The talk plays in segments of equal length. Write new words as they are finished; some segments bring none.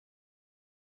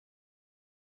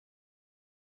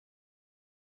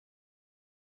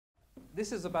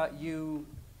this is about you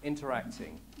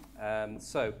interacting.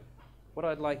 So what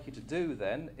I'd like you to do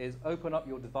then is open up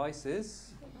your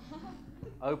devices,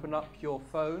 open up your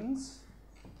phones,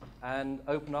 and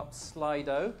open up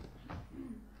Slido,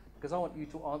 because I want you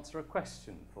to answer a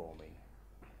question for me.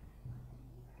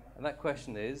 And that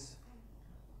question is,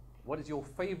 what is your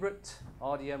favorite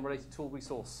RDM-related tool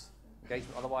resource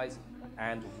engagement otherwise,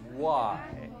 and why?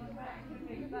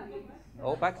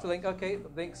 Oh, back to link. Okay,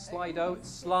 link Slido.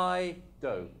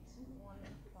 Slido.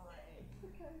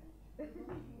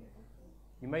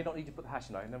 You may not need to put the hash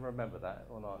in. I never remember that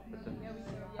or not, but the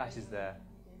hash is there.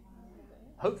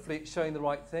 Hopefully, it's showing the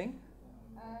right thing.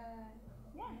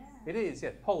 It is.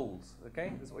 Yeah, polls.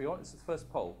 Okay, that's what you want. It's the first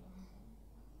poll.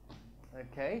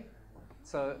 Okay,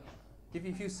 so give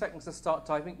you a few seconds to start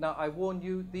typing. Now, I warn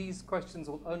you, these questions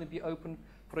will only be open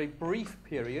for a brief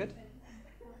period.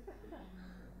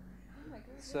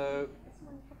 So,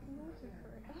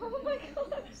 oh my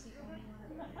god!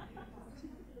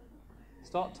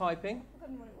 Start typing.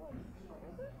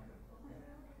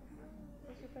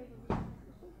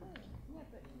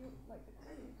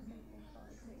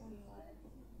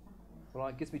 Well,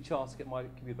 it gives me a chance to get my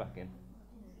computer back in.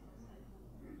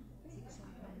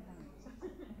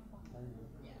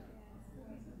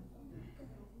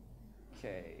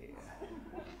 Okay.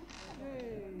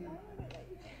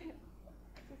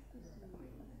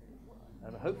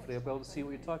 And hopefully I'll be able to see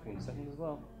what you're typing in a second as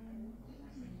well.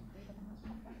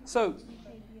 So,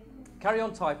 carry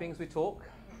on typing as we talk.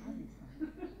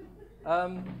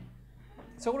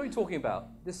 So what are we talking about?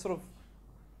 This sort of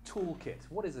toolkit.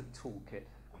 What is a toolkit?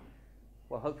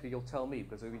 Well, hopefully you'll tell me,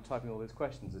 because I've been typing all those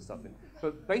questions and stuff in.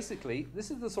 But basically,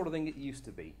 this is the sort of thing it used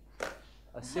to be.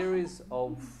 A series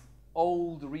of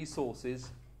old resources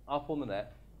up on the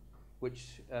net,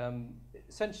 which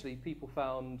essentially people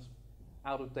found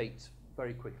out of date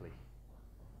very quickly.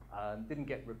 Didn't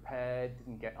get repaired,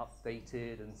 didn't get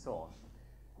updated, and so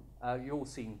on. You've all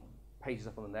seen pages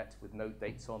up on the net with no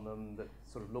dates on them that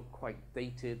sort of look quite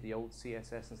dated, the old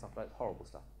CSS and stuff like that, horrible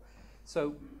stuff.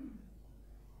 So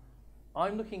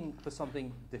I'm looking for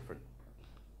something different.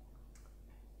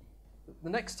 The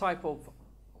next type of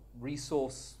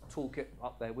resource toolkit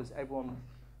up there was everyone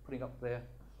putting up their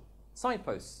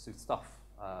signposts with stuff,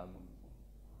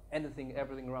 everything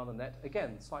around the net.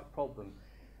 Again, slight problem.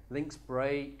 Links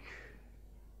break,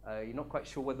 you're not quite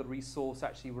sure whether the resource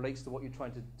actually relates to what you're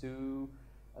trying to do,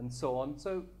 and so on.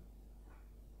 So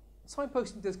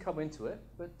signposting does come into it,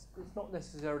 but it's not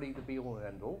necessarily the be-all and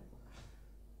end-all.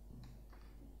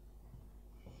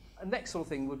 A next sort of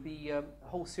thing would be a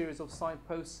whole series of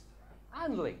signposts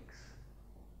and links.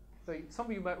 So some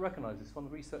of you might recognize this from the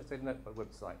Research Data Network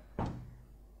website.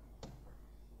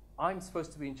 I'm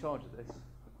supposed to be in charge of this.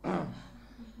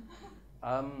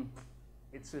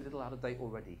 It's a little out of date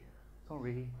already.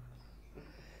 Sorry.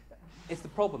 It's the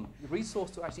problem. The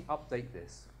resource to actually update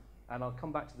this, and I'll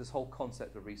come back to this whole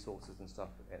concept of resources and stuff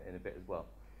in a bit as well.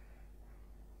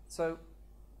 So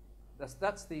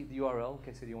that's the URL, in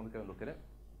case you want to go and look at it.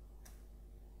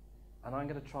 And I'm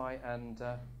going to try and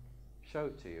show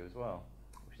it to you as well,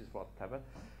 which is rather clever.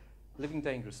 Living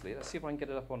dangerously. Let's see if I can get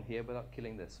it up on here without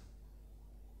killing this.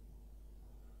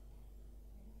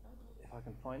 If I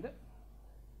can find it.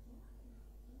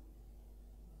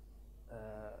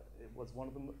 It was one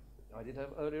of them I did have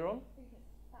earlier on.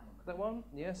 That one,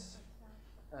 yes.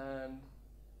 And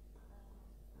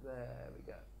there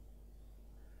we go.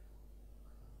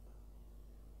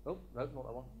 Oh, no, not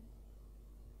that one.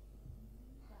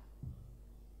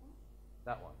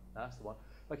 That one, that's the one.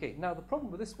 Okay, now the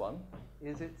problem with this one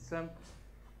is it's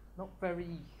not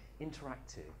very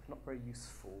interactive, not very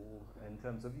useful in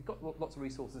terms of, you've got lots of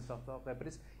resources and stuff out there, but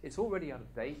it's already out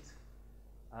of date.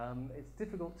 It's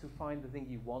difficult to find the thing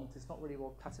you want. It's not really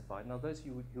well classified. Now, those of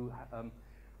you who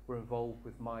were involved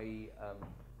with my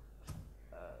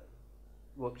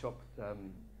workshop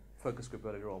focus group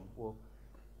earlier on will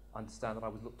understand that I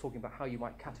was talking about how you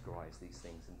might categorize these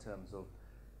things in terms of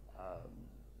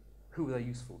who they're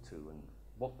useful to and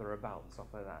what they're about and stuff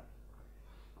like that.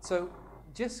 So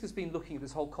Jisc has been looking at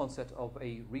this whole concept of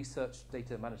a research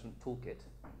data management toolkit,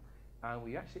 and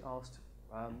we actually asked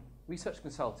research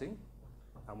consulting,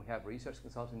 and we have research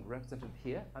consulting represented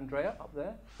here, Andrea up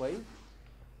there, wave,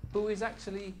 who is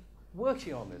actually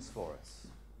working on this for us.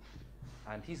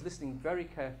 And he's listening very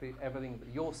carefully to everything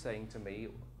that you're saying to me,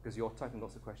 because you're typing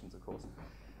lots of questions, of course,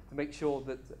 to make sure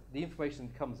that the information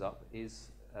that comes up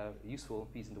is useful and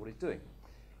feeds into what he's doing.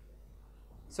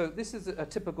 So this is a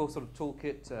typical sort of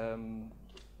toolkit,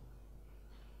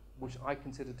 which I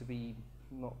consider to be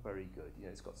not very good. You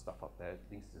know, it's got stuff up there,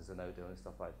 links to Zenodo and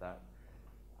stuff like that.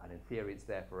 And in theory, it's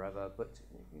there forever, but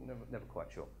you're never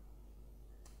quite sure.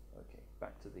 Okay,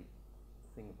 back to the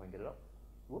thing if I can get it up.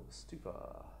 Whoops, too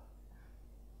far.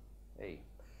 Hey.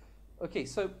 Okay,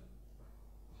 so,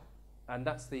 and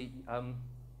that's the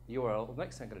URL of the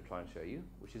next thing I'm going to try and show you,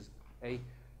 which is a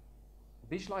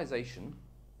visualization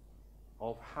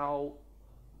of how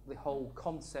the whole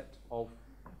concept of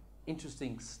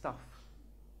interesting stuff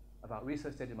about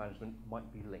research data management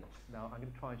might be linked. Now, I'm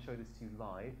going to try and show this to you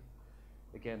live.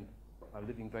 Again, I'm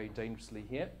living very dangerously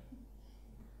here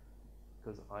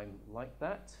because I'm like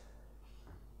that.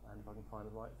 And if I can find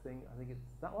the right thing, I think it's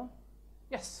that one.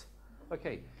 Yes.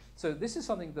 Okay. So this is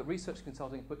something that research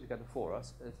consulting put together for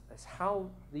us as how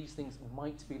these things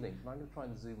might be linked. And I'm going to try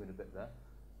and zoom in a bit there,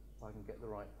 if I can get the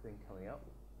right thing coming up.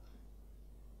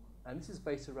 And this is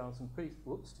based around some pretty,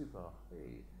 whoops, too far,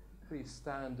 pretty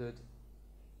standard,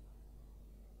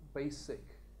 basic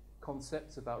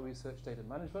concepts about research data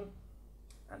management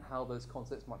and how those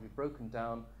concepts might be broken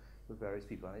down with various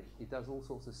people. And it does all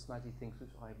sorts of snazzy things which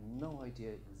I have no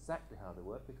idea exactly how they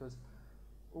work because,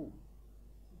 oh,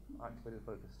 activated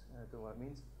focused. I don't know what that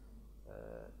means.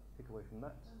 Pick away from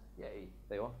that. Yay,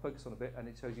 there you are. Focus on a bit and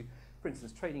it shows you, for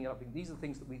instance, training up. These are the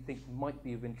things that we think might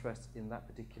be of interest in that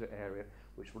particular area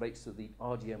which relates to the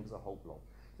RDM as a whole block.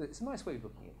 So it's a nice way of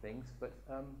looking at things, but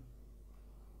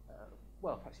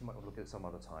well, perhaps you might want to look at it some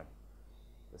other time.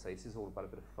 Let's say this is all about a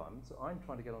bit of fun. So I'm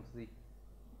trying to get onto the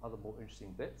other more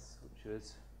interesting bits, which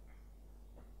is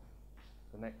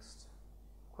the next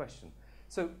question.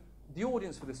 So the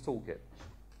audience for this toolkit,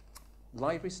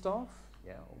 library staff,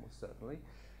 yeah, almost certainly,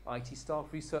 IT staff,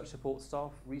 research support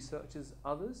staff, researchers,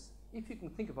 others. If you can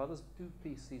think of others, do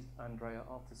please see Andrea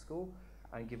after school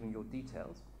and give them your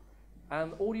details.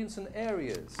 And audience and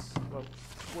areas. Well,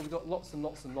 we've got lots and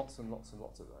lots and lots and lots and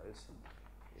lots of those.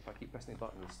 If I keep pressing the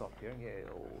button, it'll stop hearing.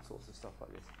 Yeah, all sorts of stuff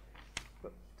like this.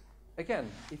 But again,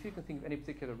 if you can think of any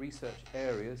particular research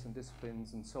areas and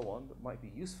disciplines and so on that might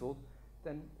be useful,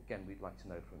 then again, we'd like to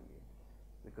know from you,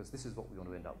 because this is what we want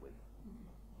to end up with.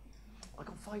 I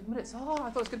got 5 minutes. Oh, I thought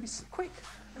it was going to be quick.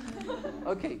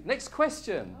 Okay, next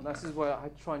question. This is where I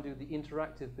try and do the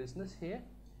interactive business here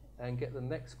and get the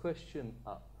next question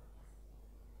up,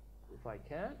 if I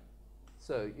can.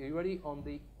 So, are you ready on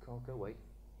the, go wait.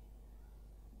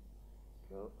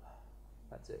 Go.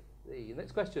 That's it. The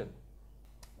next question.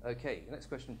 Okay, the next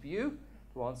question for you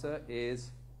to answer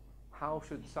is, how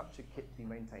should such a kit be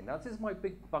maintained? Now, this is my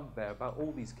big bugbear about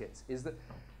all these kits, is that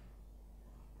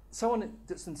someone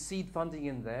does some seed funding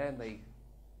in there and they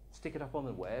stick it up on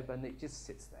the web and it just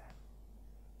sits there.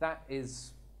 That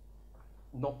is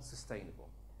not sustainable.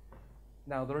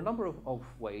 Now, there are a number of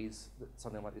ways that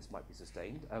something like this might be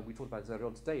sustained. We talked about this earlier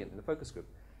on today in the focus group.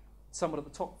 Someone at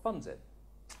the top funds it.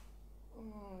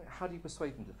 How do you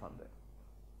persuade them to fund it?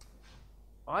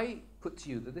 I put to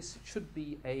you that this should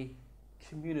be a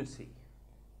community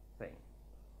thing.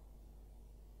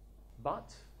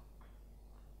 But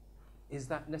is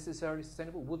that necessarily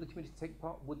sustainable? Would the community take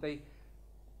part? Would they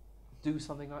do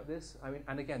something like this? I mean,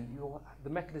 and again, the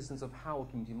mechanisms of how a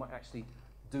community might actually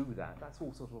do that, that's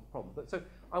all sort of a problem. But so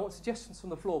I want suggestions from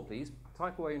the floor, please.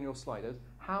 Type away in your sliders.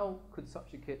 How could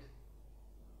such a kit,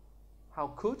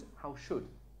 how should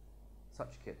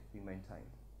such a kit be maintained?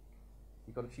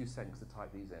 You've got a few seconds to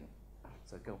type these in.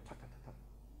 So go, type, type, type,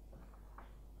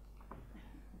 type.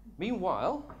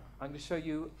 Meanwhile, I'm going to show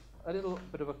you a little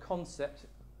bit of a concept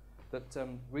that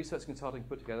research consulting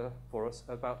put together for us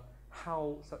about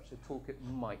how such a toolkit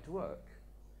might work.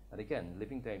 And again,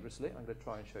 living dangerously, I'm going to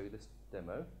try and show you this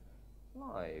demo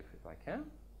live, if I can.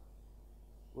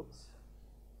 Whoops,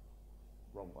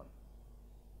 wrong one.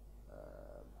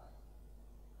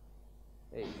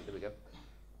 Hey, there we go.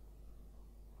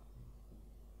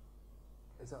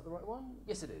 Is that the right one?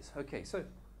 Yes, it is. Okay, so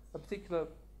a particular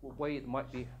way it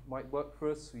might work for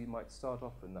us. So you might start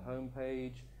off in the home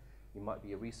page. You might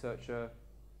be a researcher,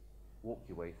 walk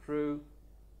your way through.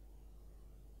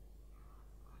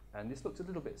 And this looks a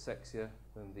little bit sexier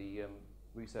than the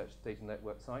Research Data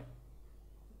Network site.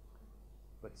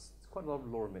 But it's quite a lot of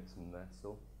lorem ipsum in there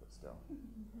still, but still.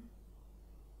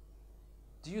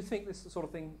 Do you think this sort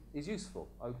of thing is useful?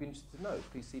 I would be interested to know.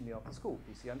 Please see me after school.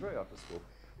 Please see Andrea after school.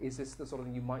 Is this the sort of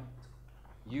thing you might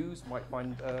use, might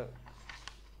find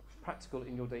practical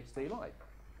in your day-to-day life?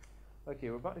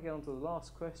 Okay, we're about to get on to the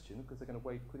last question because they're going to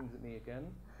wave quizzings at me again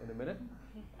in a minute.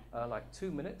 Like 2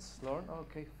 minutes, Lauren.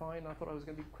 Okay, fine. I thought I was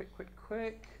going to be quick.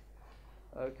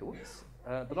 Okay, whoops.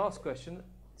 The last question.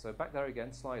 So back there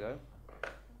again, Slido.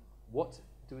 What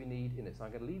do we need in it? So I'm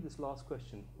going to leave this last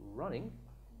question running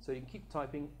so you can keep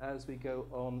typing as we go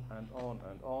on and on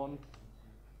and on.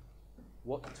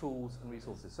 What tools and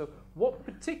resources? So what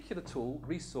particular tool,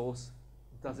 resource,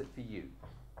 does it for you?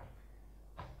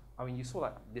 I mean, you saw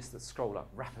that list that scrolled up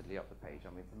rapidly up the page. I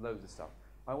mean, loads of stuff.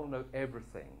 I want to know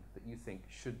everything that you think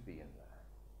should be in there.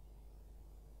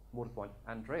 More to the point,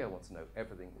 Andrea wants to know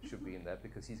everything that should be in there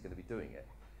because he's going to be doing it.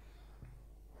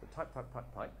 So type, type,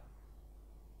 type, type.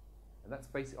 And that's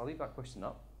basic. I'll leave that question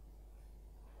up.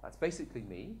 That's basically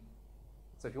me.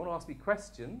 So if you want to ask me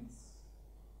questions,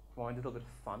 find a little bit of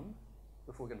fun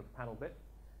before we get into the panel bit,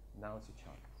 now's your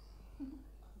chance.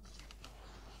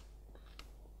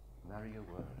 Marry your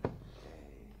word.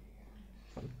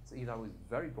 Okay. So either I was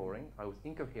very boring, I was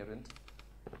incoherent,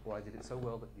 or I did it so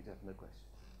well that you'd have no questions.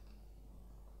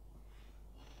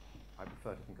 I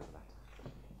prefer to think of that.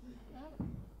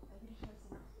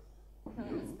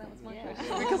 That was my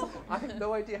question. Because I have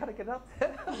no idea how to get up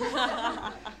there.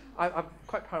 I'm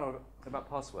quite paranoid about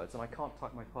passwords, and I can't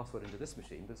type my password into this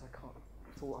machine because I can't.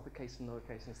 It's all uppercase and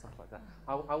lowercase and stuff like that.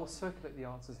 I will circulate the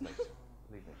answers later.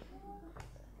 Believe me.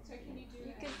 So can you do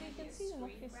You can see them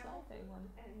off your slide they want.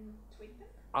 and tweet them?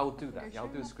 I'll do that. Yeah, I'll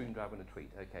do a screen grab and a tweet.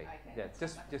 Okay. Yeah,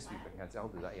 just you can answer. I'll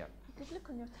do that. Yeah. You could look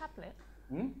on your tablet.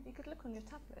 Hmm? You could look on your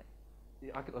tablet.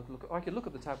 Yeah, I could look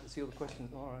at the tablet and see all the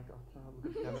questions. All right, I'll look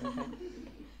at the tablet.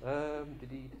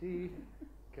 Okay.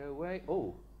 Go away.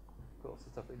 Oh, got lots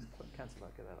of stuff. Cancel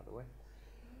that. Get that out of the way.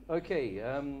 Okay.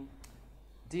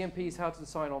 DMPs, how to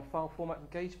decide on file format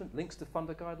engagement, links to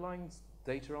funder guidelines,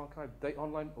 data archive,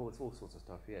 online. Oh, it's all sorts of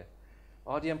stuff. Yeah.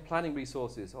 RDM planning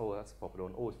resources. Oh, that's a popular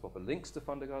one. Always popular. Links to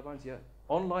funder guidelines. Yeah.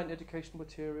 Online educational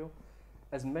material.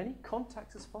 As many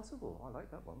contacts as possible. I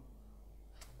like that one.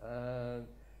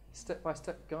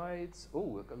 Step-by-step guides. Oh,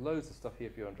 we've got loads of stuff here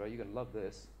for you, Andre. You're going to love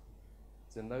this.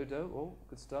 Zenodo. Oh,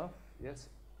 good stuff. Yes.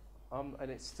 And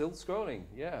it's still scrolling.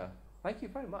 Yeah. Thank you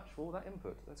very much for all that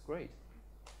input. That's great.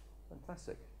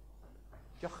 Fantastic.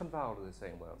 Jachenwoude, they're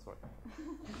saying well. Sorry.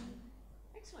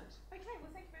 Excellent. Okay,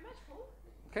 well, thank you very much, Paul.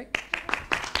 Okay.